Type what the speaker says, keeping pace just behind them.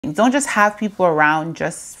Don't just have people around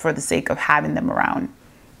just for the sake of having them around.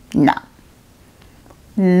 No.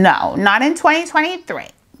 No, not in 2023.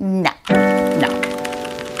 No, no.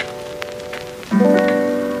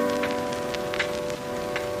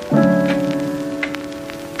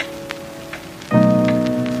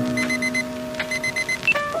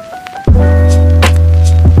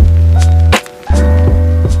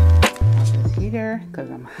 Heater because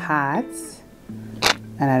I'm hot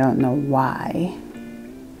and I don't know why,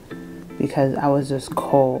 because I was just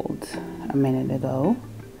cold a minute ago.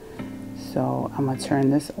 So I'm gonna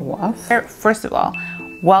turn this off. First of all,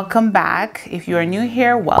 welcome back. If you are new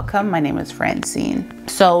here, welcome. My name is Francine.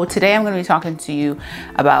 So today I'm gonna be talking to you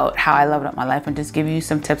about how I leveled up my life and just give you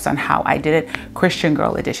some tips on how I did it, Christian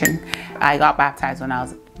Girl Edition. I got baptized when I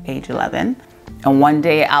was age 11. And one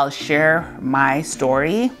day I'll share my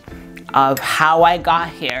story of how I got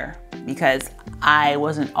here, because I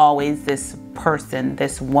wasn't always this person,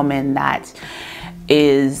 this woman that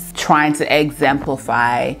is trying to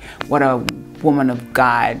exemplify what a woman of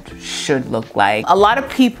God should look like. A lot of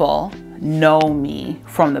people know me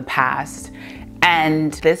from the past,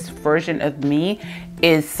 and this version of me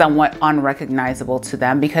is somewhat unrecognizable to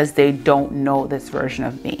them because they don't know this version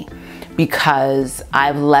of me, because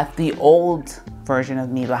I've left the old version of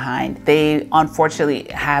me behind. They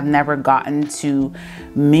unfortunately have never gotten to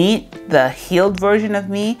meet the healed version of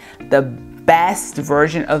me, the best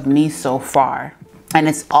version of me so far. And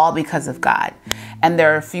it's all because of God. And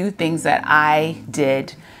there are a few things that I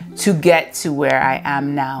did to get to where I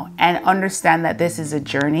am now, and understand that this is a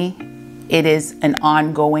journey. It is an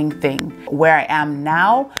ongoing thing. Where I am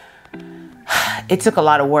now, it took a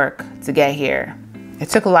lot of work to get here. It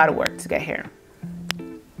took a lot of work to get here.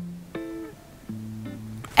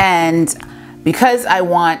 And because I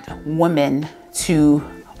want women to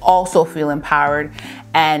also feel empowered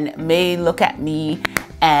and may look at me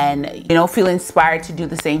and, you know, feel inspired to do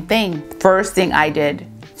the same thing. First thing I did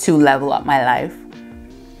to level up my life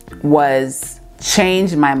was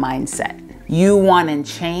change my mindset. You want to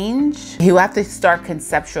change, you have to start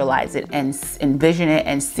conceptualize it and envision it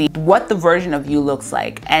and see what the version of you looks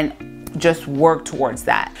like and just work towards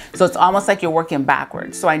that. So it's almost like you're working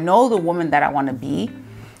backwards. So I know the woman that I want to be,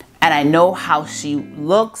 and I know how she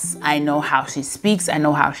looks, I know how she speaks, I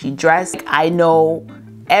know how she dresses, I know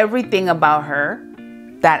everything about her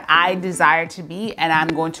that I desire to be, and I'm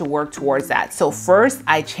going to work towards that. So first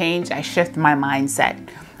I shift my mindset.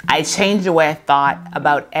 I changed the way I thought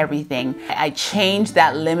about everything. I changed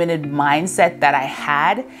that limited mindset that I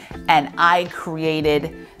had, and I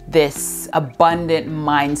created this abundant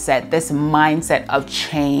mindset, this mindset of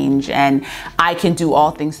change, and I can do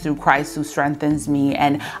all things through Christ who strengthens me,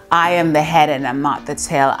 and I am the head and I'm not the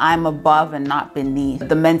tail. I'm above and not beneath.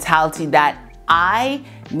 The mentality that I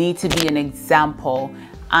need to be an example.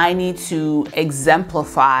 I need to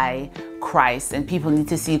exemplify Christ, and people need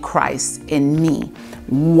to see Christ in me.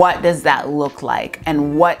 What does that look like?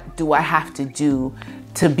 And what do I have to do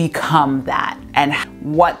to become that? And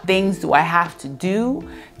what things do I have to do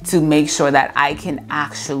to make sure that I can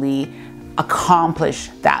actually accomplish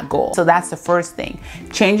that goal? So that's the first thing,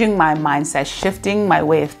 changing my mindset, shifting my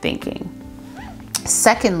way of thinking.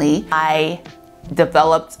 Secondly, I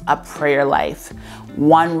developed a prayer life,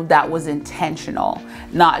 one that was intentional,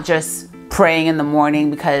 not just praying in the morning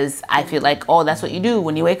because I feel like, oh, that's what you do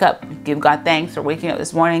when you wake up. Give God thanks for waking up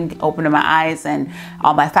this morning, opening my eyes, and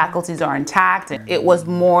all my faculties are intact. It was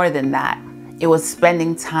more than that. It was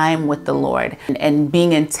spending time with the Lord and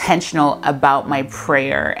being intentional about my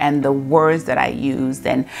prayer and the words that I used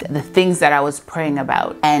and the things that I was praying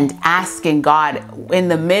about, and asking God in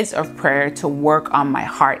the midst of prayer to work on my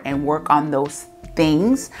heart and work on those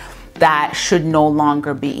things that should no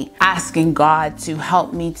longer be. Asking God to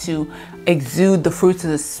help me to exude the fruits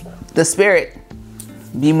of the Spirit.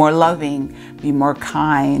 Be more loving, be more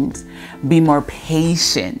kind, be more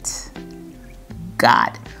patient.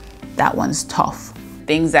 God, that one's tough.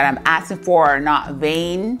 Things that I'm asking for are not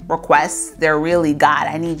vain requests. They're really, God,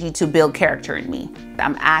 I need you to build character in me.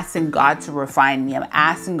 I'm asking God to refine me. I'm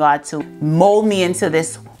asking God to mold me into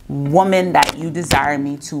this woman that you desire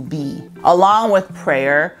me to be. Along with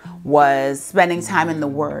prayer was spending time in the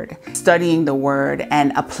Word, studying the Word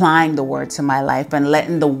and applying the Word to my life, and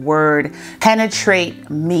letting the Word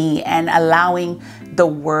penetrate me and allowing the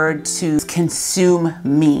Word to consume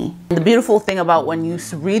me. The beautiful thing about when you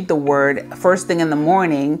read the Word first thing in the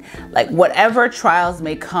morning, like whatever trials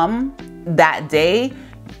may come that day,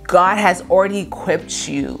 God has already equipped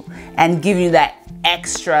you and given you that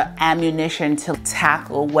extra ammunition to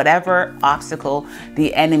tackle whatever obstacle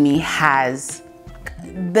the enemy has.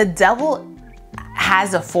 The devil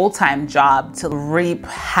has a full-time job to reap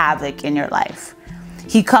havoc in your life.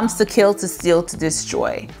 He comes to kill, to steal, to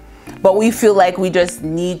destroy. But we feel like we just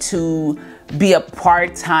need to be a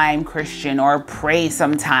part-time Christian or pray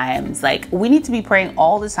sometimes. Like, we need to be praying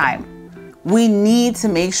all the time. We need to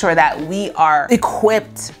make sure that we are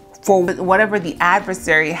equipped for whatever the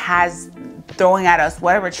adversary has throwing at us,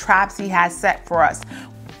 whatever traps he has set for us.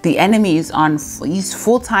 The enemy is he's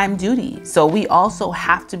full-time duty. So we also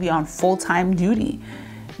have to be on full-time duty.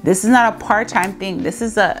 This is not a part-time thing. This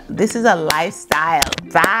is a lifestyle.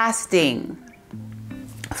 Fasting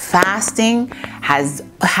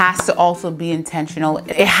has to also be intentional.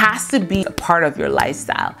 It has to be a part of your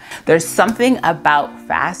lifestyle. There's something about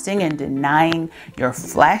fasting and denying your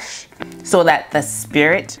flesh so that the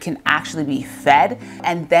spirit can actually be fed,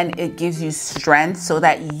 and then it gives you strength so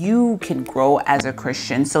that you can grow as a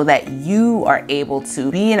Christian, so that you are able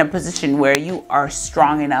to be in a position where you are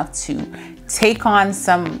strong enough to take on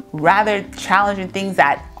some rather challenging things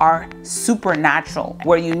that are supernatural,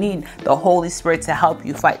 where you need the Holy Spirit to help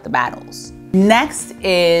you fight the battles. Next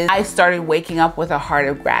is I started waking up with a heart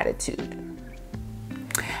of gratitude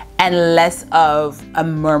and less of a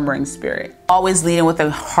murmuring spirit. Always leading with a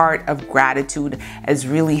heart of gratitude has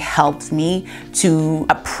really helped me to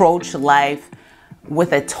approach life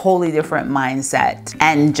with a totally different mindset,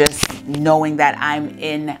 and just knowing that I'm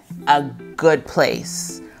in a good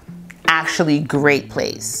place, actually great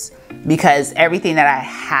place, because everything that I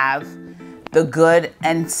have, the good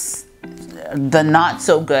and the not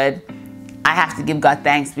so good, I have to give God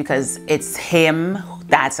thanks, because it's Him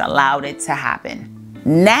that's allowed it to happen.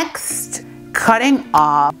 Next, cutting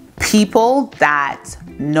off people that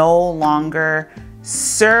no longer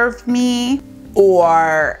serve me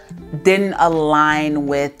or didn't align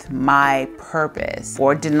with my purpose,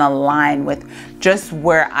 or didn't align with just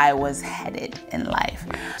where I was headed in life.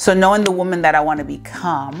 So knowing the woman that I want to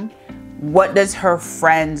become, what does her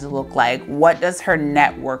friends look like? What does her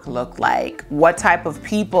network look like? What type of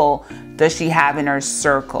people does she have in her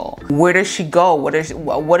circle? Where does she go? What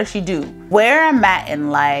does she do? Where I'm at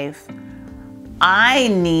in life, I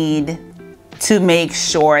need to make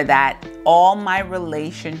sure that all my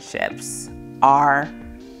relationships are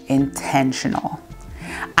intentional.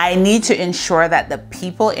 I need to ensure that the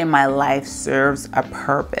people in my life serves a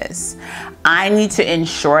purpose. I need to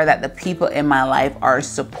ensure that the people in my life are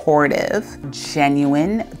supportive,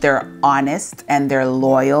 genuine, they're honest, and they're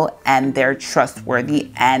loyal, and they're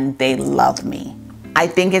trustworthy, and they love me. I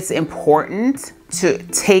think it's important to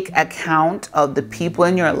take account of the people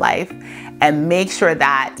in your life and make sure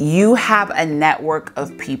that you have a network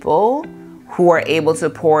of people who are able to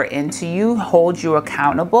pour into you, hold you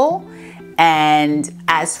accountable. And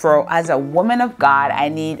as a woman of God, I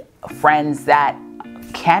need friends that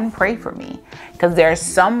can pray for me, because there are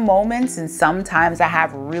some moments and sometimes I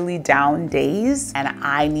have really down days and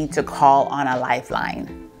I need to call on a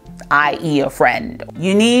lifeline, i.e. a friend.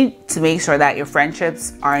 You need to make sure that your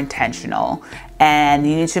friendships are intentional, and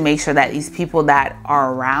you need to make sure that these people that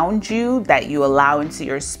are around you, that you allow into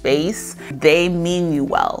your space, they mean you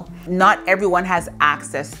well. Not everyone has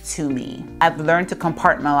access to me. I've learned to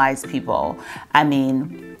compartmentalize people. I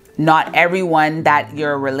mean, not everyone that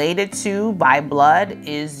you're related to by blood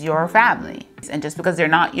is your family. And just because they're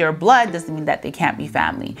not your blood doesn't mean that they can't be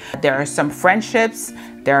family. There are some friendships,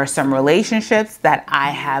 there are some relationships that I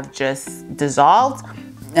have just dissolved,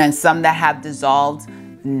 and some that have dissolved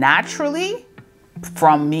naturally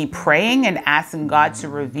from me praying and asking God to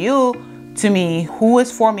reveal to me who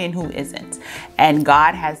is for me and who isn't. And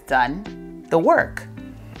God has done the work.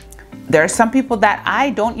 There are some people that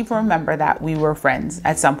I don't even remember that we were friends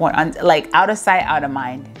at some point, like out of sight, out of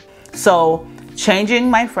mind. So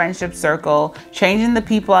changing my friendship circle, changing the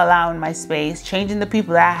people allowing my space, changing the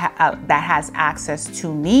people that has access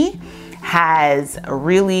to me has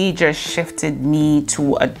really just shifted me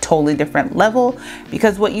to a totally different level.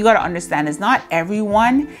 Because what you got to understand is not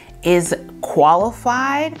everyone is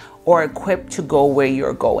qualified or equipped to go where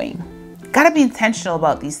you're going. Got to be intentional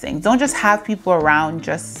about these things. Don't just have people around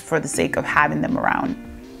just for the sake of having them around.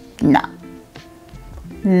 No,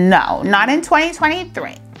 not in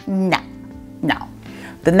 2023. No.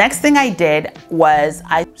 The next thing I did was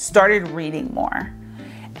I started reading more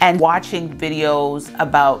and watching videos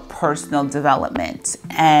about personal development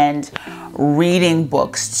and reading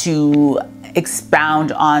books to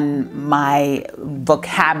expound on my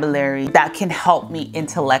vocabulary that can help me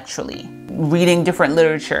intellectually. Reading different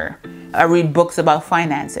literature. I read books about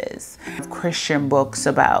finances, Christian books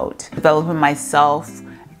about developing myself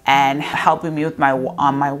and helping me with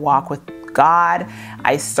on my walk with God.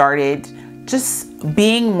 I started just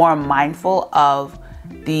being more mindful of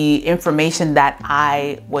the information that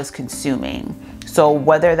I was consuming. So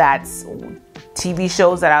whether that's TV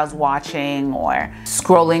shows that I was watching, or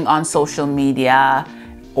scrolling on social media,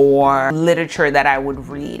 or literature that I would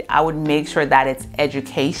read, I would make sure that it's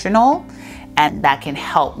educational and that can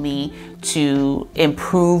help me to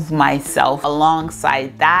improve myself.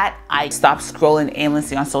 Alongside that, I stopped scrolling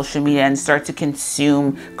aimlessly on social media and start to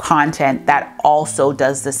consume content that also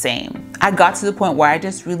does the same. I got to the point where I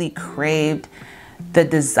just really craved the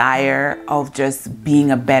desire of just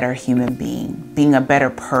being a better human being, being a better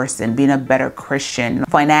person, being a better Christian,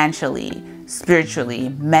 financially, spiritually,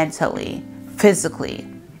 mentally, physically.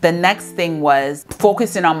 The next thing was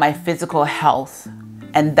focusing on my physical health.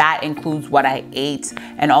 And that includes what I ate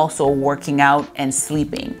and also working out and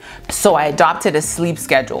sleeping. So I adopted a sleep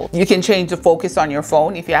schedule. You can change the focus on your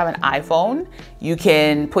phone. If you have an iPhone, you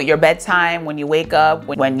can put your bedtime, when you wake up,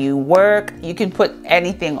 when you work, you can put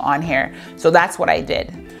anything on here. So that's what I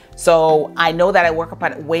did. So I know that I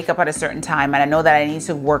wake up at a certain time, and I know that I need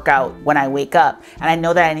to work out when I wake up, and I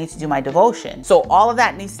know that I need to do my devotion. So all of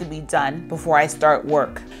that needs to be done before I start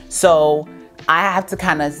work. So I have to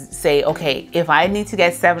kind of say, okay, if I need to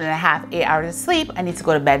get 7.5, 8 hours of sleep, I need to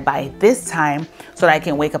go to bed by this time so that I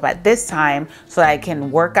can wake up at this time so that I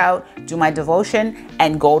can work out, do my devotion,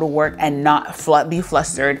 and go to work and not be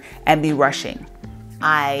flustered and be rushing.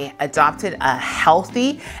 I adopted a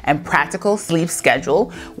healthy and practical sleep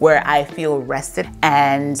schedule where I feel rested,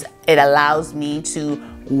 and it allows me to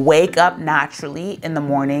wake up naturally in the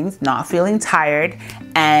mornings, not feeling tired,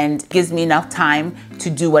 and gives me enough time to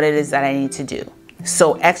do what it is that I need to do.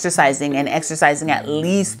 So exercising at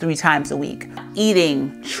least 3 times a week.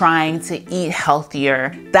 Eating, trying to eat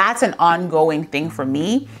healthier. That's an ongoing thing for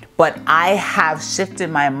me, but I have shifted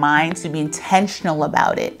my mind to be intentional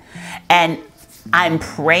about it. And I'm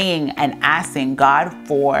praying and asking God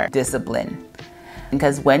for discipline.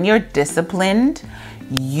 Because when you're disciplined,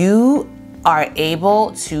 you are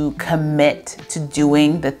able to commit to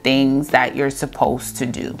doing the things that you're supposed to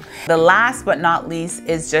do. The last but not least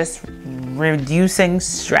is just reducing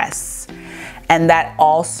stress. And that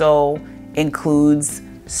also includes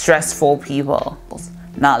stressful people.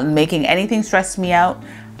 Not making anything stress me out.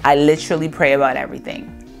 I literally pray about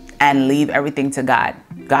everything and leave everything to God.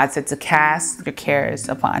 God said to cast your cares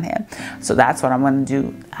upon him. So that's what I'm going to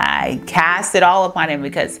do. I cast it all upon him,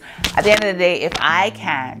 because at the end of the day, if I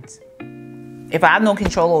have no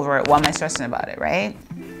control over it, why am I stressing about it, right?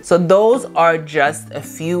 So those are just a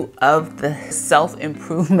few of the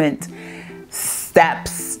self-improvement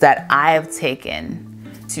steps that I have taken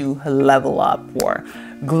to level up or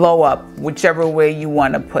glow up, whichever way you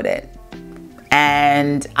want to put it.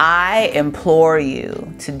 And I implore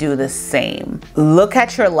you to do the same. Look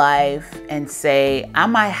at your life and say,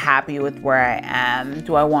 am I happy with where I am?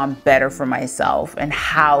 Do I want better for myself? And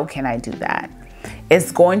how can I do that?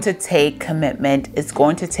 It's going to take commitment. It's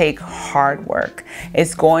going to take hard work.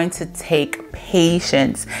 It's going to take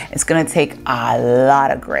patience. It's going to take a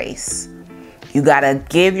lot of grace. You got to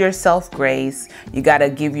give yourself grace. You got to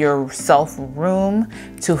give yourself room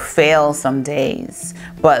to fail some days,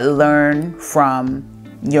 but learn from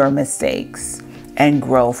your mistakes and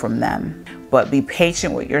grow from them. But be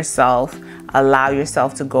patient with yourself. Allow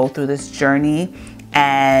yourself to go through this journey,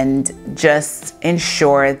 and just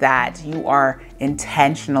ensure that you are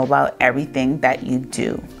intentional about everything that you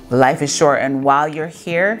do. Life is short, and while you're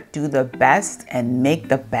here, do the best and make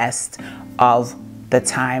the best of the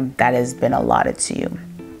time that has been allotted to you.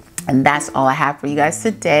 And that's all I have for you guys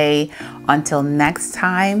today. Until next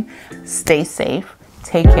time, stay safe,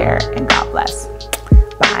 take care, and God bless.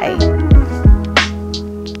 Bye.